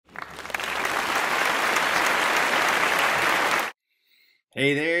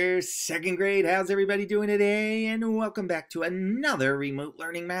Hey there, second grade. How's everybody doing today? And welcome back to another remote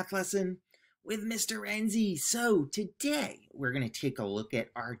learning math lesson with Mr. Renzi. So today we're going to take a look at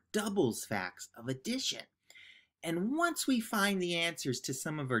our doubles facts of addition. And once we find the answers to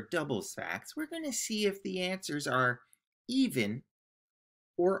some of our doubles facts, we're going to see if the answers are even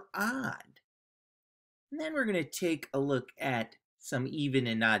or odd. And then we're going to take a look at some even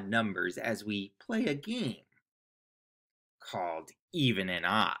and odd numbers as we play a game called Even and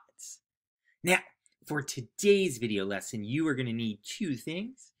Odd. Now, for today's video lesson, you are going to need two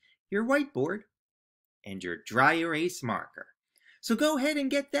things: your whiteboard and your dry erase marker. So go ahead and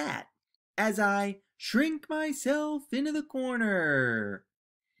get that as I shrink myself into the corner.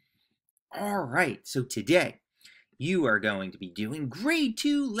 All right, so today you are going to be doing grade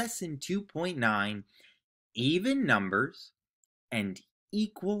 2, lesson 2.9, even numbers and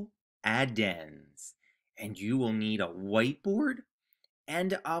equal addends. And you will need a whiteboard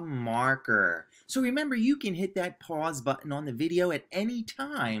and a marker. So remember, you can hit that pause button on the video at any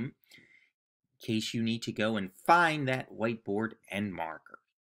time in case you need to go and find that whiteboard and marker.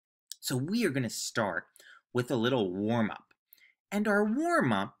 So we are going to start with a little warm-up. And our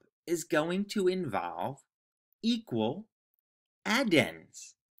warm-up is going to involve equal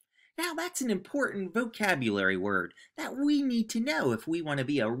addends. Now that's an important vocabulary word that we need to know if we want to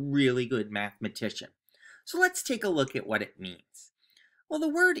be a really good mathematician. So let's take a look at what it means. Well, the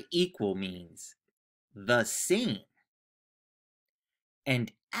word equal means the same.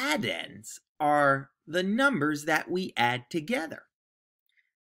 And addends are the numbers that we add together.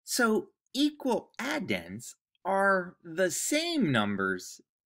 So equal addends are the same numbers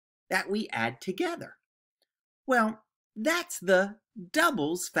that we add together. Well, that's the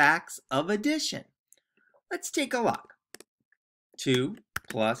doubles facts of addition. Let's take a look. 2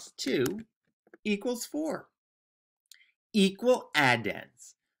 plus 2 equals 4. Equal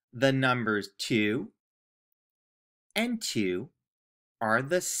addends. The numbers 2 and 2 are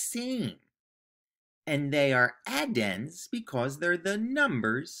the same. And they are addends because they're the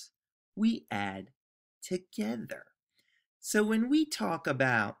numbers we add together. So when we talk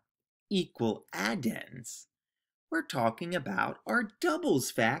about equal addends, we're talking about our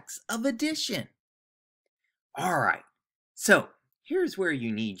doubles facts of addition. All right, so here's where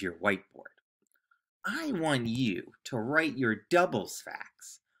you need your whiteboard. I want you to write your doubles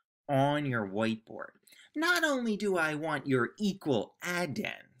facts on your whiteboard. Not only do I want your equal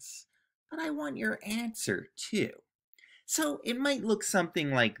addends, but I want your answer too. So it might look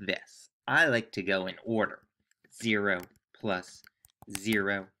something like this. I like to go in order. 0 plus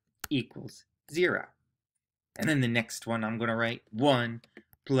 0 equals 0. And then the next one I'm going to write 1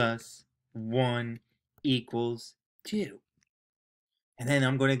 plus 1 equals 2. And then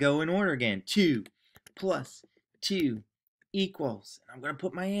I'm going to go in order again. 2 plus 2 equals, and I'm going to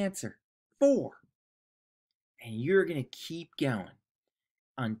put my answer, 4. And you're going to keep going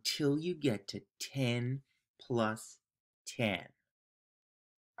until you get to 10 plus 10.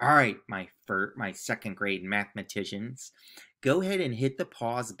 All right, my second grade mathematicians, go ahead and hit the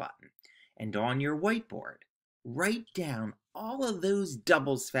pause button. And on your whiteboard, write down all of those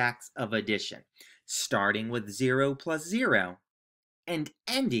doubles facts of addition, starting with 0 plus 0 and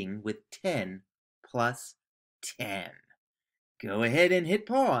ending with 10 plus 10. Go ahead and hit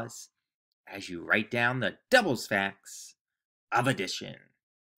pause as you write down the doubles facts of addition.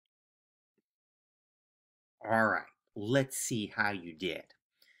 All right, let's see how you did.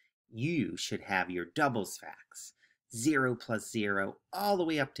 You should have your doubles facts, 0 plus 0, all the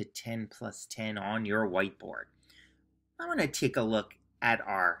way up to 10 plus 10 on your whiteboard. I want to take a look at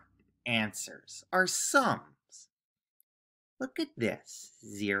our answers, our sums. Look at this: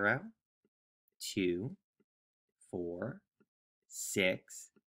 0, 2, 4, 6,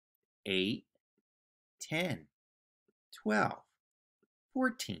 8, 10, 12,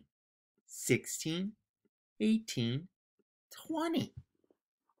 14, 16, 18, 20.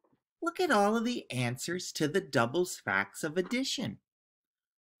 Look at all of the answers to the doubles facts of addition.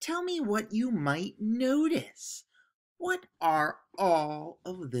 Tell me what you might notice. What are all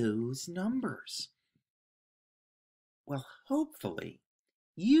of those numbers? Well, hopefully,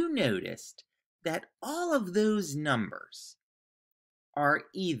 you noticed that all of those numbers are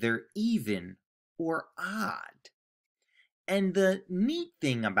either even or odd. And the neat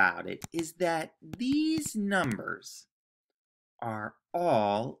thing about it is that these numbers are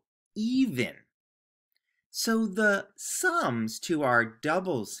all even. So the sums to our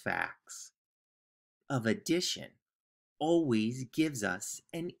doubles facts of addition always gives us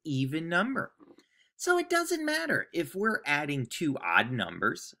an even number. So it doesn't matter if we're adding two odd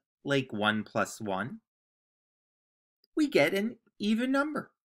numbers, like 1 plus 1, we get an even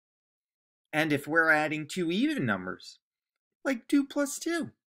number. And if we're adding two even numbers, like 2 plus 2,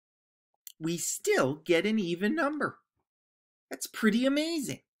 we still get an even number. That's pretty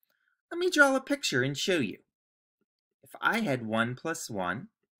amazing. Let me draw a picture and show you. If I had 1 plus 1,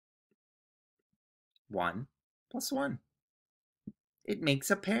 1 plus 1, it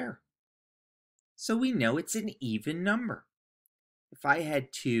makes a pair. So we know it's an even number. If I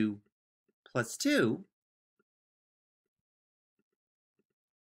had 2 plus 2,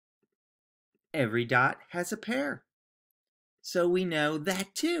 every dot has a pair. So we know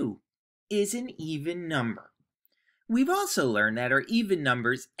that too is an even number. We've also learned that our even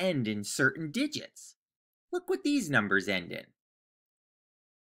numbers end in certain digits. Look what these numbers end in.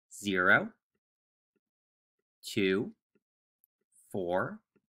 0, 2, 4,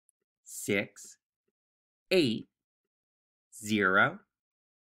 6, 8, 0,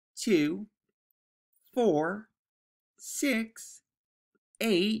 2, 4, 6,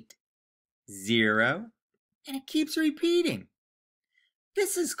 8, 0, and it keeps repeating.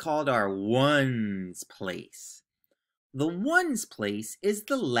 This is called our ones place. The ones place is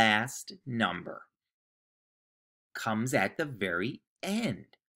the last number. Comes at the very end.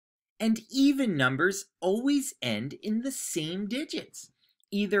 And even numbers always end in the same digits.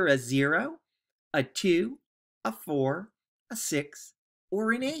 Either a 0, a 2, a 4, a 6,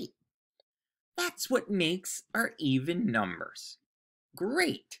 or an 8. That's what makes our even numbers.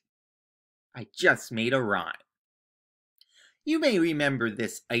 Great! I just made a rhyme. You may remember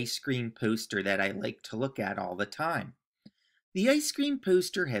this ice cream poster that I like to look at all the time. The ice cream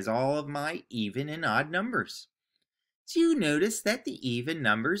poster has all of my even and odd numbers. So you notice that the even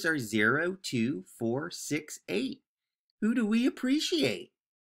numbers are 0, 2, 4, 6, 8. Who do we appreciate?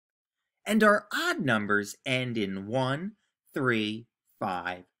 And our odd numbers end in 1, 3,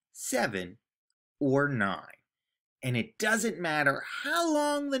 5, 7, or 9. And it doesn't matter how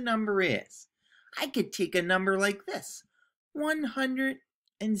long the number is. I could take a number like this,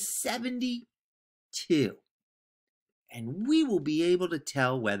 172. And we will be able to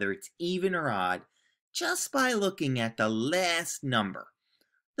tell whether it's even or odd just by looking at the last number,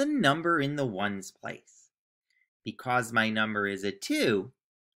 the number in the ones place. Because my number is a 2,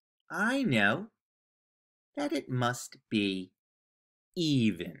 I know that it must be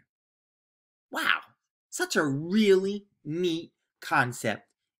even. Wow, such a really neat concept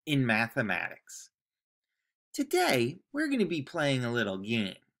in mathematics. Today, we're going to be playing a little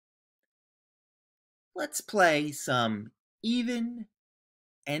game. Let's play some even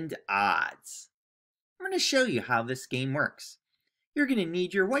and odds. I'm going to show you how this game works. You're going to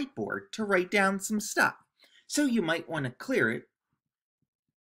need your whiteboard to write down some stuff, so you might want to clear it.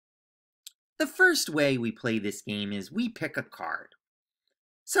 The first way we play this game is we pick a card.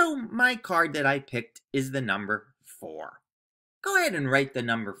 So my card that I picked is the number 4. Go ahead and write the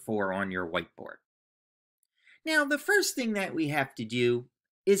number 4 on your whiteboard. Now, the first thing that we have to do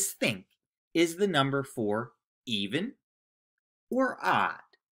is think, is the number 4 even or odd?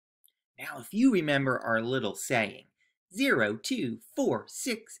 Now, if you remember our little saying, 0, 2, 4,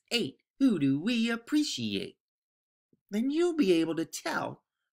 6, 8, who do we appreciate? Then you'll be able to tell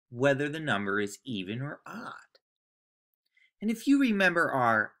whether the number is even or odd. And if you remember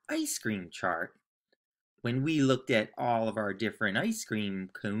our ice cream chart, when we looked at all of our different ice cream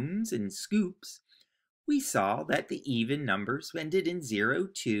cones and scoops, we saw that the even numbers ended in 0,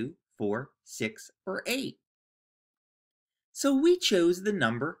 2, 4, 6, or 8. So we chose the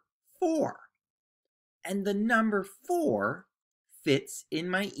number 4. And the number 4 fits in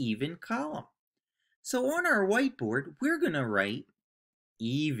my even column. So on our whiteboard, we're going to write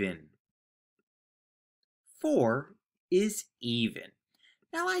even. 4 is even.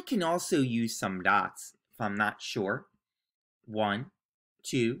 Now I can also use some dots if I'm not sure. 1,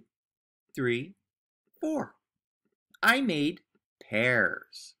 2, 3, 4. I made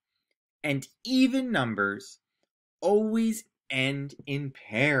pairs. And even numbers always end in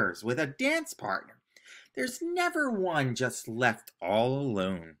pairs with a dance partner. There's never one just left all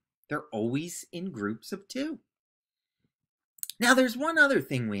alone. They're always in groups of 2. Now there's one other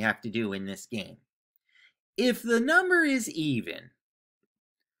thing we have to do in this game. If the number is even,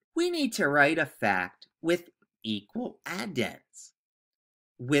 we need to write a fact with equal addends,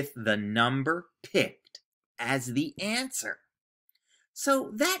 with the number picked as the answer.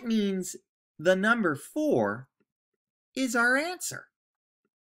 So that means the number 4 is our answer.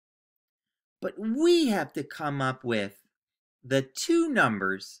 But we have to come up with the 2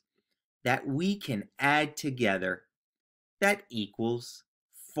 numbers that we can add together that equals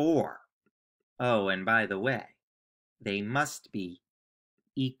 4. Oh, and by the way, they must be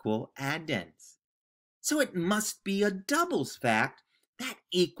equal addends. So it must be a doubles fact that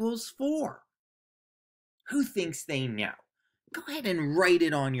equals 4. Who thinks they know? Go ahead and write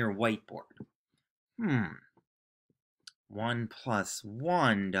it on your whiteboard. 1 plus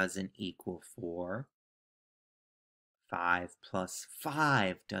 1 doesn't equal 4. 5 plus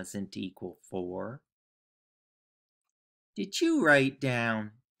 5 doesn't equal 4. Did you write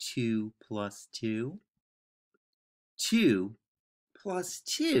down 2 plus 2? 2 plus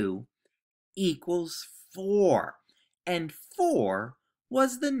 2 equals 4. And 4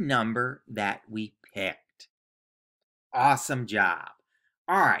 was the number that we picked. Awesome job.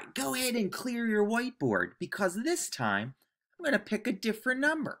 All right, go ahead and clear your whiteboard because this time I'm going to pick a different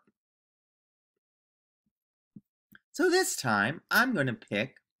number. So this time I'm going to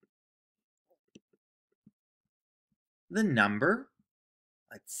pick the number,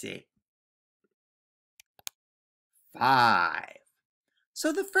 let's see, 5.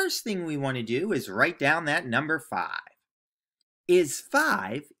 So the first thing we want to do is write down that number 5. Is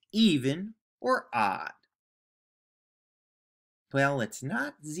 5 even or odd? Well, it's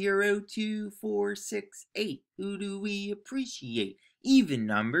not 0, 2, 4, 6, 8. Who do we appreciate? Even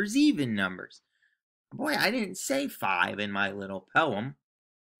numbers, even numbers. Boy, I didn't say 5 in my little poem.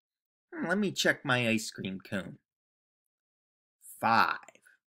 Let me check my ice cream cone. 5.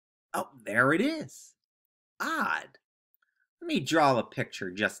 Oh, there it is. Odd. Let me draw a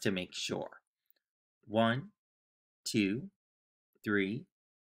picture just to make sure. 1, 2, 3,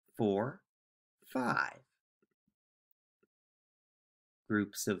 4, 5.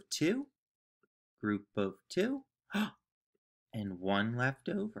 Groups of 2, group of 2, and 1 left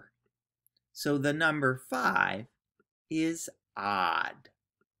over. So the number 5 is odd.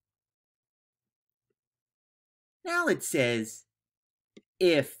 Now it says,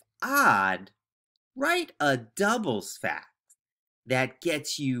 if odd, write a doubles fact that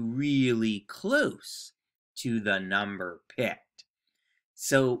gets you really close to the number picked.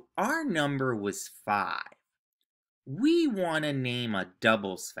 So our number was 5. We want to name a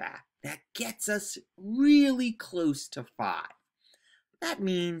doubles fact that gets us really close to 5. That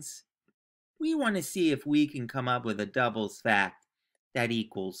means we want to see if we can come up with a doubles fact that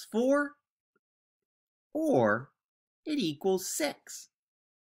equals 4 or it equals 6.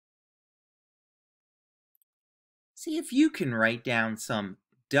 See if you can write down some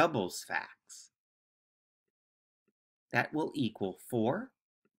doubles facts that will equal 4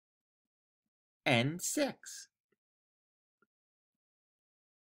 and 6.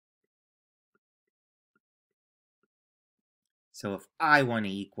 So if I want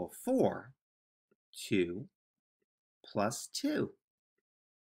to equal 4, 2 plus 2.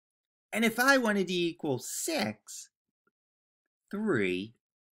 And if I wanted to equal 6, 3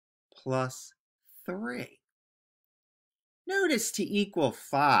 plus 3. Notice to equal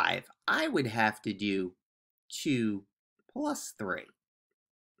 5, I would have to do 2 plus 3.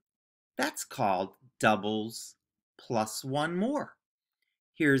 That's called doubles plus 1 more.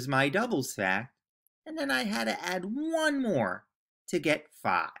 Here's my doubles fact, and then I had to add 1 more to get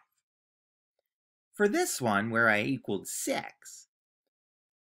 5. For this one, where I equaled 6,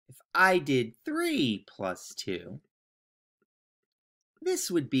 if I did 3 plus 2, this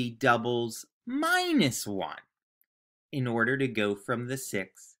would be doubles minus 1 in order to go from the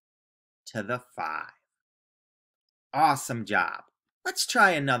 6 to the 5. Awesome job. Let's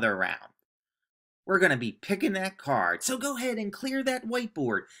try another round. We're going to be picking that card, so go ahead and clear that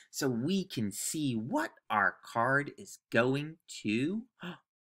whiteboard so we can see what our card is going to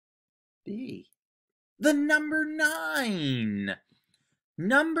be. The number 9.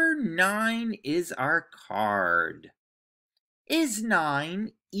 Number 9 is our card. Is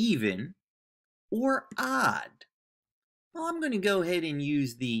 9 even or odd? Well, I'm going to go ahead and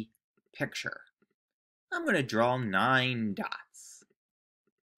use the picture. I'm going to draw 9 dots.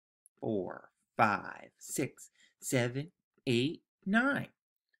 4, 5, 6, 7, 8, 9.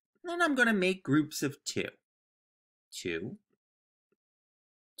 Then I'm going to make groups of 2. 2,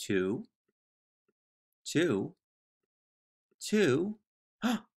 2, 2, 2.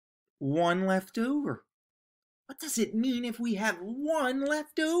 1 left over. What does it mean if we have 1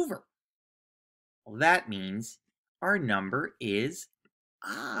 left over? Well, that means our number is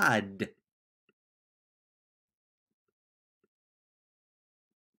odd.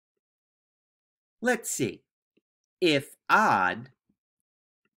 Let's see. If odd,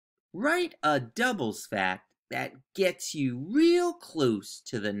 write a doubles fact that gets you real close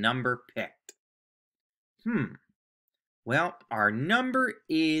to the number picked. Well, our number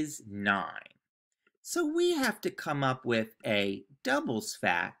is 9. So we have to come up with a doubles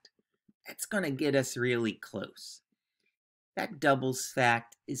fact that's going to get us really close. That doubles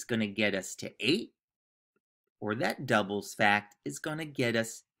fact is going to get us to 8 or that doubles fact is going to get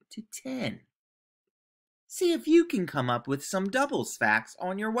us to 10. See if you can come up with some doubles facts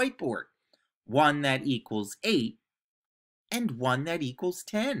on your whiteboard. One that equals 8 and one that equals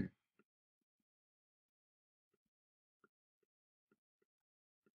 10.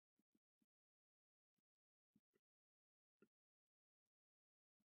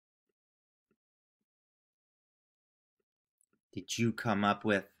 Did you come up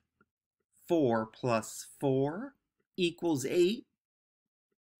with 4 plus 4 equals 8?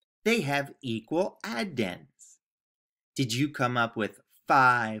 They have equal addends. Did you come up with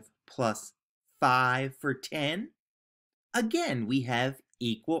 5 plus 5 for 10? Again, we have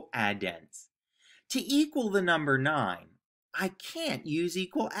equal addends. To equal the number 9, I can't use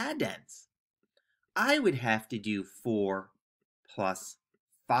equal addends. I would have to do 4 plus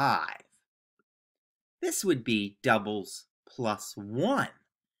 5. This would be doubles plus 1,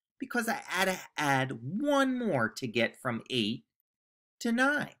 because I had to add one more to get from 8 to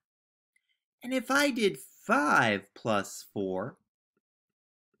 9. And if I did 5 plus 4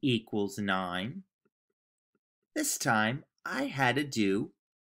 equals 9, this time I had to do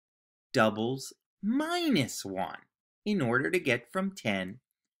doubles minus 1 in order to get from 10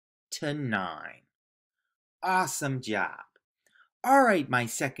 to 9. Awesome job. All right, my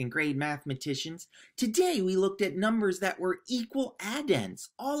second grade mathematicians, today we looked at numbers that were equal addends,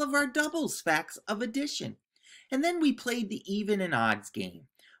 all of our doubles facts of addition. And then we played the even and odds game,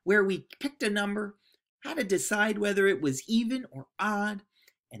 where we picked a number, had to decide whether it was even or odd,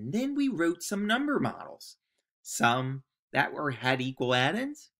 and then we wrote some number models. Some that had equal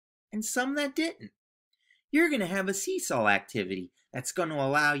addends, and some that didn't. You're going to have a seesaw activity that's going to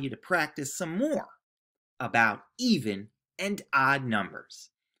allow you to practice some more about even and odd numbers.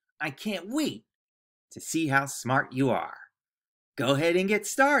 I can't wait to see how smart you are. Go ahead and get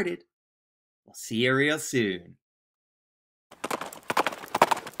started. We'll see you real soon.